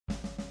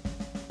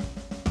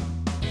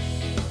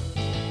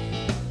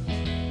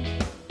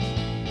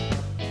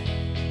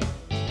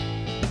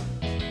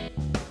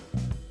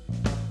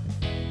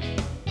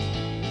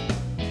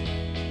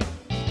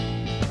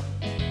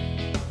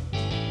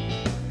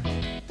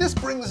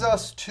this brings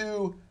us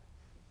to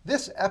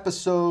this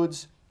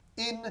episode's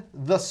In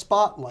the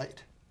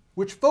Spotlight,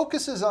 which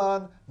focuses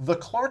on the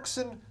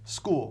Clarkson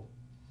School.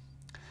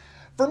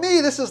 For me,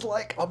 this is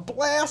like a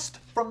blast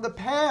from the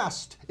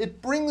past.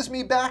 It brings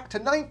me back to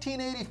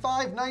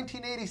 1985,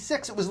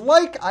 1986. It was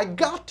like I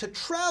got to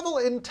travel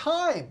in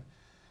time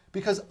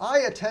because I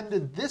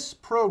attended this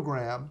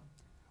program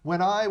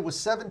when I was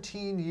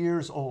 17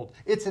 years old.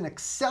 It's an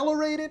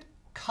accelerated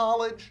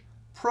college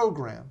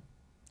program,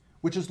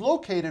 which is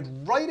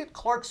located right at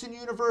Clarkson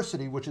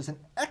University, which is an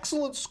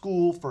excellent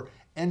school for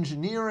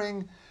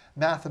engineering,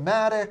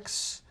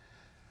 mathematics,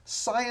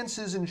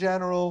 sciences in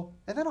general,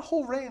 and then a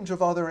whole range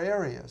of other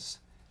areas.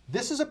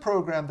 This is a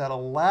program that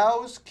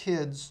allows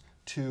kids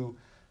to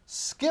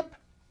skip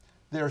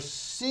their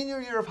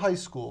senior year of high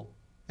school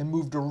and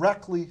move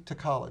directly to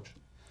college.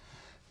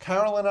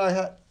 Carolin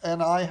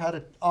and I had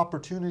an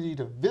opportunity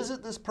to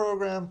visit this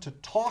program, to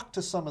talk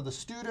to some of the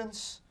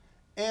students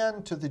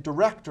and to the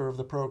director of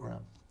the program.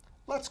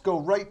 Let's go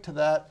right to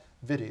that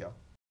video.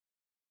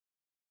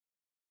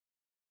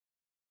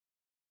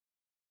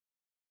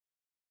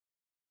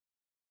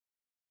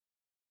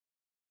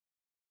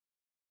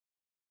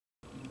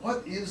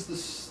 What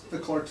is the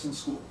Clarkson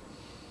School?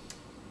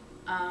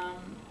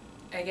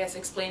 I guess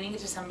explaining it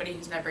to somebody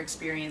who's never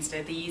experienced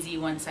it, the easy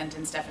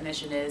one-sentence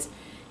definition is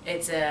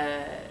it's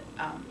an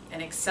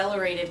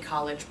accelerated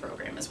college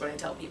program is what I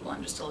tell people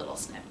in just a little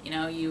snip. You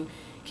know, you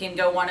can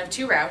go one of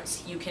two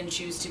routes. You can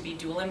choose to be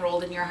dual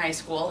enrolled in your high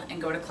school and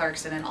go to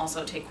Clarkson and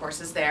also take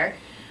courses there.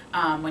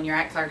 When you're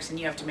at Clarkson,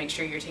 you have to make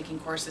sure you're taking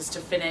courses to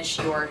finish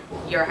your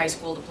high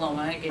school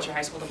diploma, get your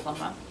high school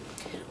diploma.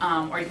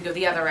 Or you can go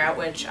the other route,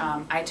 which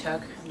I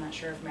took. I'm not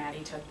sure if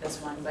Maddie took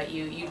this one, but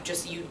you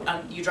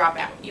drop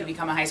out. You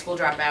become a high school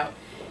dropout,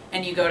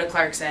 and you go to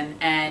Clarkson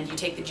and you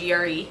take the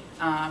GRE,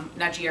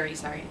 not GRE,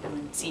 sorry, I'm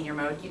in senior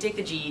mode. You take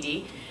the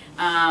GED,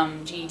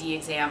 GED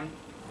exam.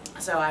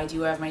 So I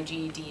do have my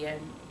GED,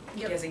 and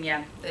guessing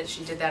that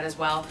she did that as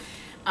well.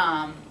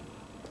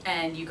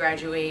 And you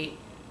graduate,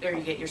 or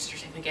you get your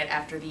certificate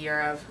after the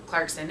year of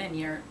Clarkson, and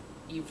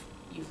you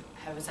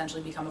have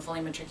essentially become a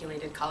fully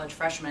matriculated college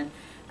freshman,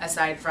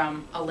 aside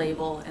from a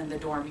label and the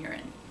dorm you're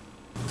in.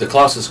 The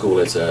Clarkson School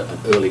is an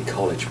early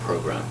college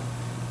program,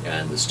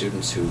 and the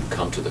students who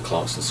come to the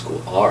Clarkson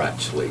School are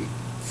actually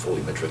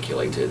fully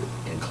matriculated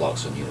in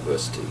Clarkson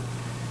University.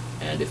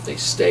 And if they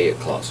stay at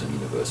Clarkson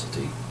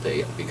University,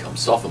 they become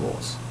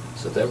sophomores.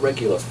 So they're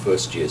regular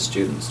first-year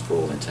students for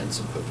all intents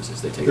and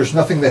purposes. There's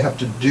nothing they have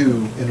to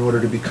do in order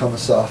to become a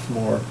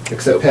sophomore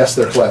except pass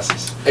their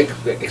classes.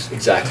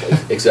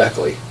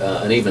 Exactly.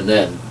 And even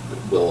then,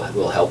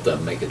 we'll help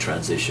them make a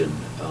transition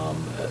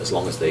as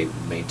long as they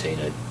maintain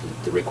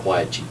the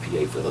required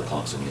GPA for the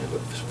Clarkson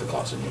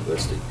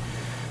University.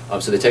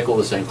 So they take all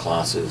the same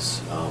classes.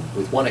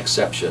 With one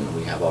exception,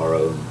 we have our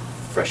own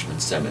freshman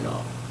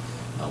seminar,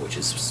 which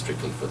is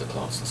strictly for the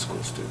Clarkson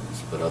School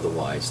students, but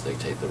otherwise they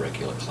take the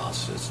regular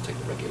classes, take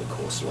the regular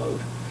course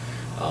load.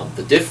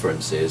 The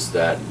difference is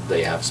that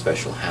they have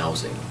special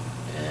housing,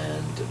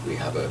 and we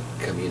have a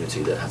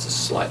community that has a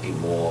slightly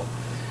more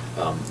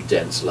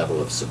dense level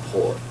of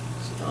support.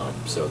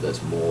 So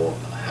there's more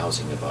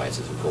housing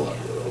advisors, we call it,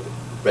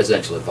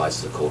 residential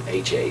advisors are called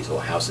HAs, or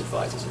house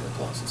advisors, in the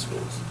Clarkson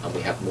schools, and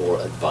we have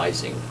more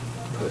advising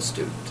per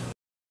student.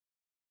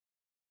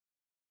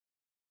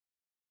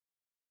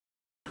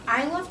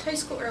 I left high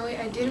school early.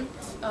 I didn't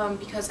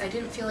because I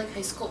didn't feel like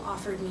high school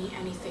offered me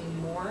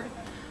anything more.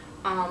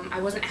 I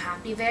wasn't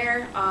happy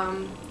there.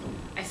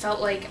 I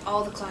felt like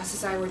all the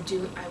classes I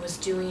was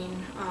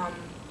doing,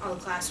 all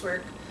the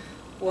classwork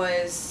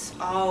was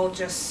all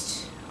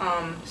just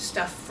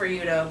stuff for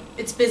you to.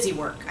 It's busy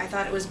work. I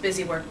thought it was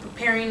busy work,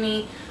 preparing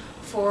me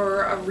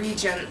for a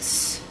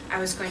Regents. I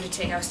was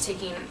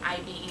taking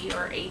IB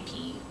or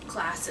AP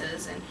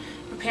classes and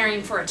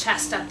preparing for a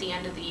test at the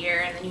end of the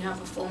year, and then you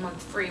have a full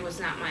month free was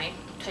not my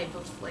type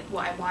of, like,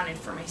 what I wanted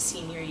for my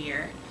senior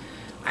year.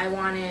 I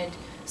wanted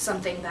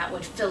something that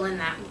would fill in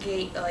that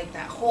gate, like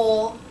that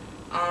hole,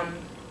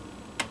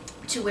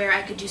 to where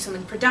I could do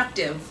something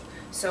productive.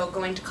 So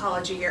going to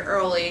college a year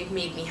early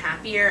made me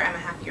happier. I'm a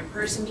happier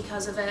person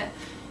because of it,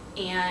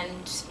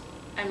 and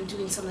I'm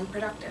doing something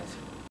productive.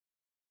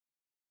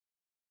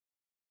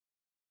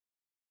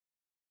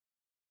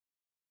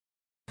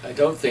 I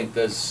don't think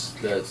there's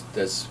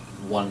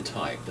one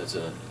type. There's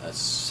a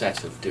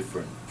set of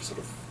different sort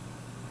of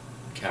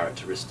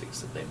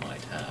characteristics that they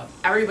might have.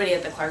 Everybody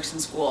at the Clarkson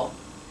School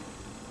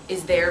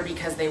is there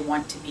because they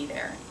want to be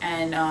there,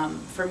 and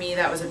for me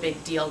that was a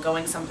big deal,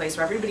 going someplace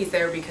where everybody's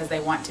there because they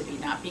want to be,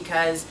 not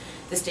because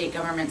the state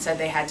government said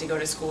they had to go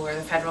to school or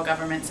the federal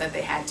government said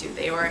they had to.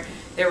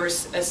 There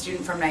was a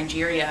student from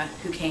Nigeria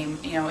who came,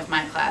 with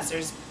my class.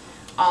 There's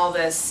all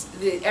this,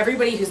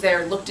 everybody who's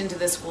there looked into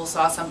this school,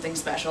 saw something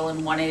special,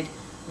 and wanted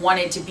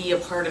to be a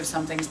part of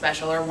something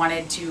special, or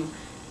wanted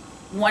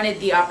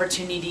the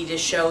opportunity to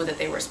show that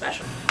they were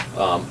special.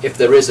 If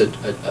there is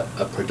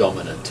a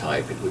predominant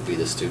type, it would be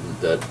the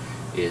student that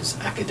is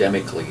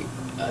academically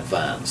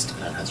advanced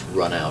and has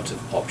run out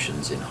of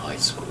options in high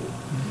school.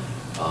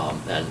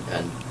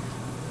 And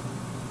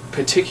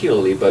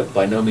Particularly, but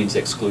by no means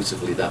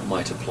exclusively, that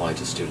might apply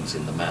to students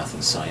in the math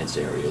and science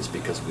areas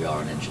because we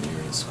are an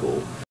engineering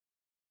school.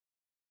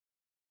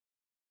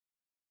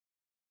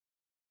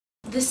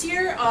 This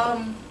year,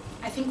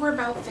 I think we're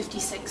about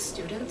 56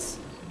 students.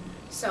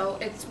 So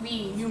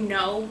you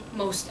know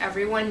most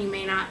everyone. You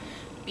may not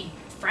be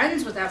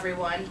friends with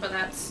everyone, but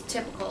that's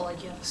typical.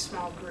 Like you have a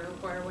small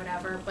group or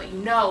whatever, but you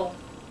know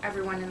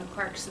everyone in the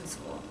Clarkson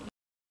School.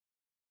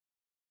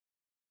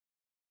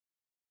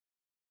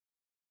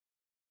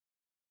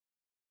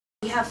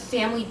 We have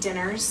family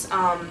dinners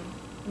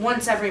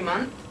once every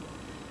month,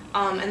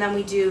 and then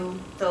we do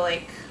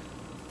the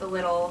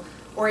little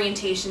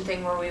orientation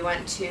thing where we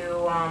went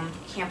to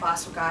Camp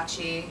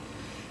Oswegatchie,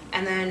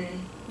 and then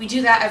we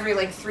do that every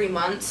 3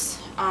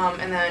 months,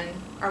 and then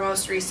our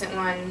most recent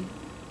one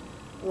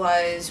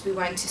was we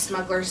went to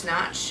Smuggler's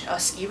Notch, a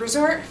ski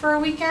resort for a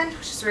weekend,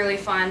 which is really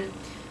fun.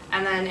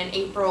 And then in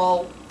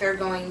April they're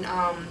going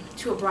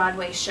to a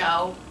Broadway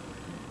show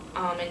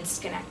in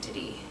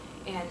Schenectady,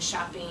 and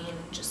shopping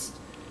and just.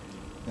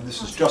 And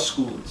this is just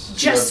schoolies.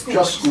 Just schoolies.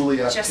 Just schoolie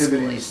activities. Just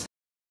schoolies.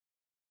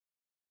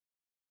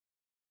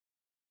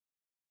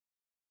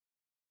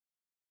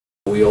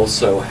 We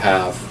also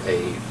have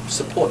a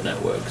support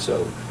network,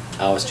 so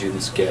our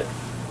students get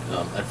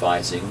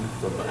advising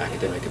from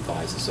academic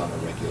advisors on a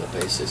regular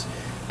basis,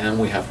 and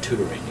we have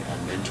tutoring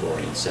and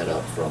mentoring set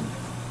up from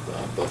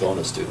both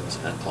honor students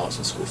and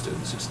Clarkson School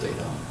students who stayed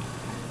on.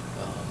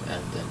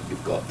 And then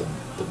you've got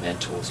the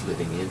mentors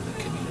living in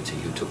the community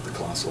who took the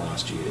class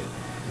last year.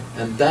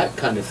 And that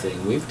kind of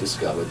thing we've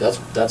discovered,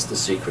 that's the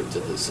secret to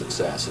the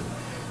success.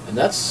 And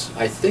that's,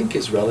 I think,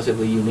 is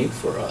relatively unique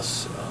for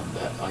us,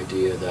 that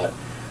idea that,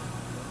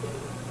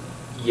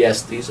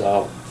 yes, these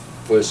are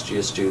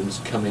first-year students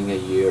coming a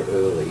year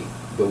early,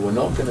 but we're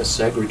not going to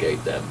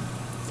segregate them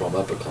from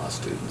upper-class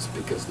students,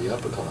 because the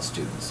upper-class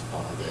students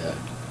are their,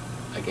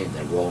 again,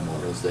 their role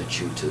models, their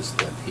tutors,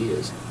 their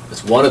peers.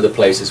 It's one of the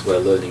places where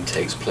learning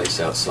takes place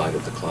outside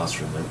of the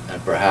classroom,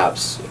 and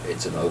perhaps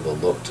it's an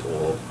overlooked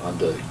or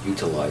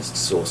underutilized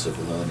source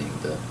of learning.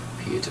 The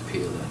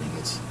peer-to-peer learning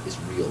is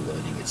real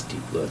learning, it's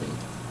deep learning.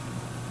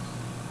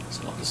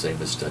 It's not the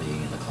same as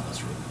studying in a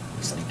classroom,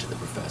 listening to the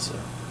professor.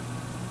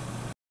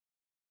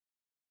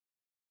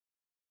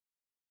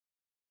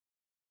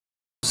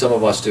 Some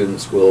of our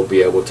students will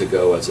be able to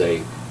go as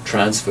a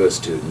transfer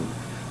student.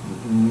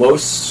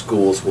 Most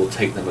schools will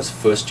take them as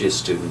first-year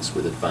students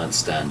with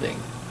advanced standing.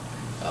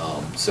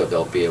 So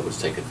they'll be able to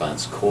take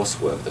advanced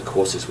coursework. The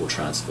courses will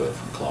transfer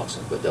from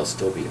Clarkson, but they'll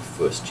still be a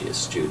first-year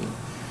student.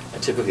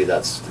 And typically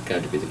that's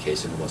going to be the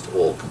case in almost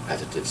all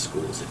competitive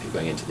schools. If you're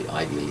going into the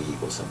Ivy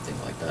League or something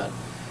like that,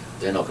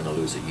 they're not going to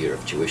lose a year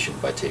of tuition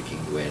by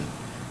taking you in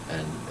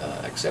and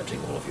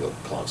accepting all of your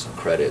Clarkson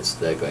credits.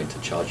 They're going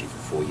to charge you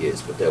for 4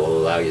 years, but they will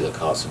allow you the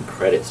Clarkson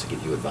credits to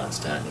give you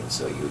advanced standing,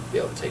 so you would be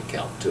able to take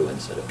count 2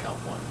 instead of count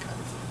 1 kind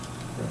of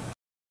thing. Right.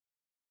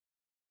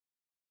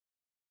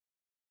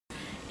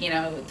 You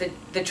know,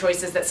 the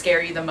choices that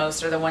scare you the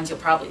most are the ones you'll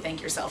probably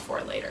thank yourself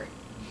for later.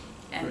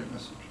 And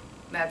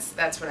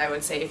that's what I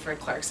would say for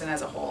Clarkson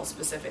as a whole,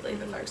 specifically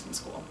the Clarkson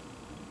School.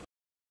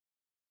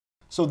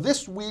 So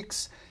this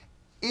week's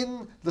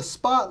In the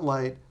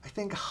Spotlight, I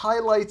think,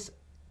 highlights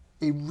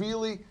a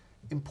really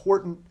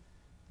important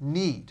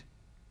need.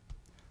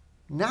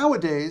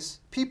 Nowadays,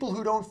 people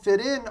who don't fit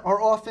in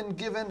are often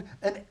given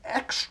an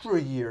extra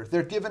year.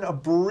 They're given a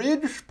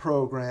bridge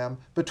program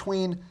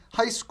between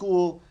high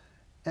school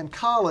and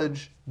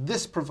college.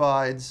 This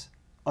provides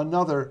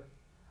another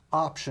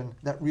option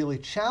that really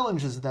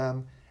challenges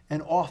them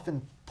and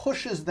often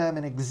pushes them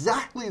in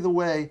exactly the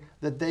way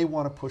that they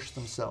want to push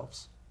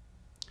themselves.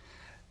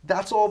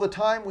 That's all the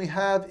time we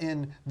have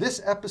in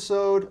this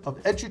episode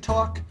of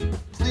EduTalk.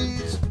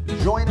 Please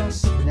join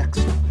us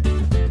next time.